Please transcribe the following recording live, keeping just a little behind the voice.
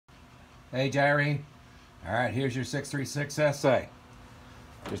Hey Gyrene. Alright, here's your 636SA.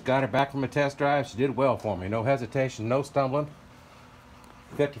 Just got her back from a test drive. She did well for me. No hesitation, no stumbling.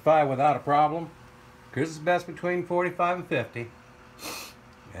 55 without a problem. Cruise is best between 45 and 50.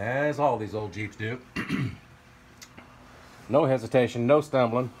 As all these old Jeeps do. No hesitation, no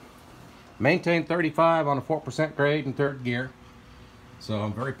stumbling. Maintained 35 on a 4% grade in third gear. So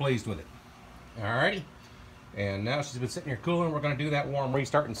I'm very pleased with it. Alrighty. And now she's been sitting here cooling. We're going to do that warm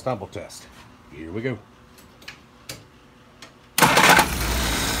restart and stumble test. Here we go. Alright,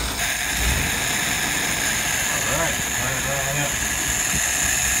 turn it right up.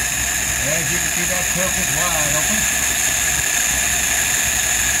 As you can see, that tilt is wide open.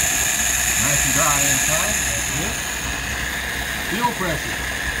 Nice and dry inside. That's good. Fuel pressure.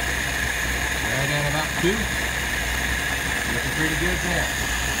 Right down about 2. Looking pretty good there.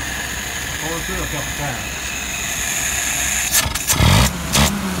 Pour it through a couple times.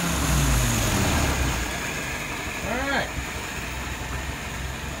 Alright.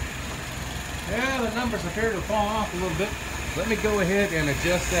 Yeah, the numbers appear to have fallen off a little bit. Let me go ahead and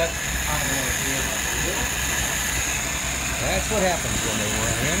adjust that idler here. That's what happens when they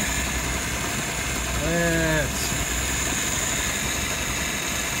run in. Let's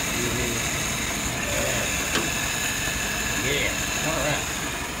yeah, alright.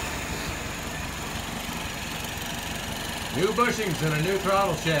 New bushings and a new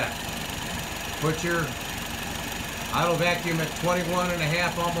throttle shaft. Put your idle vacuum at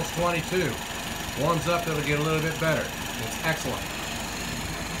 21.5, almost 22. Warms up, it'll get a little bit better. It's excellent.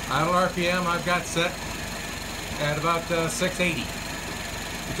 Idle RPM I've got set at about 680.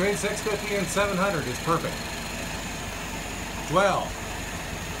 Between 650 and 700 is perfect. 12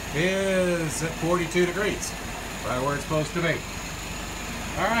 is at 42 degrees. Right where it's supposed to be.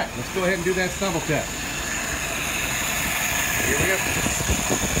 Alright, let's go ahead and do that stumble test. Here we go.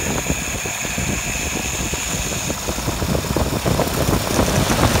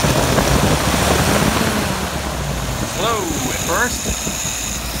 Slow at first.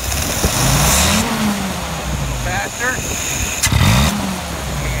 A little faster.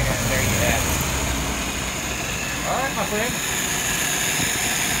 And there you have it. Alright, my friend.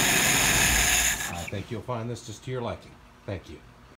 I think you'll find this just to your liking. Thank you.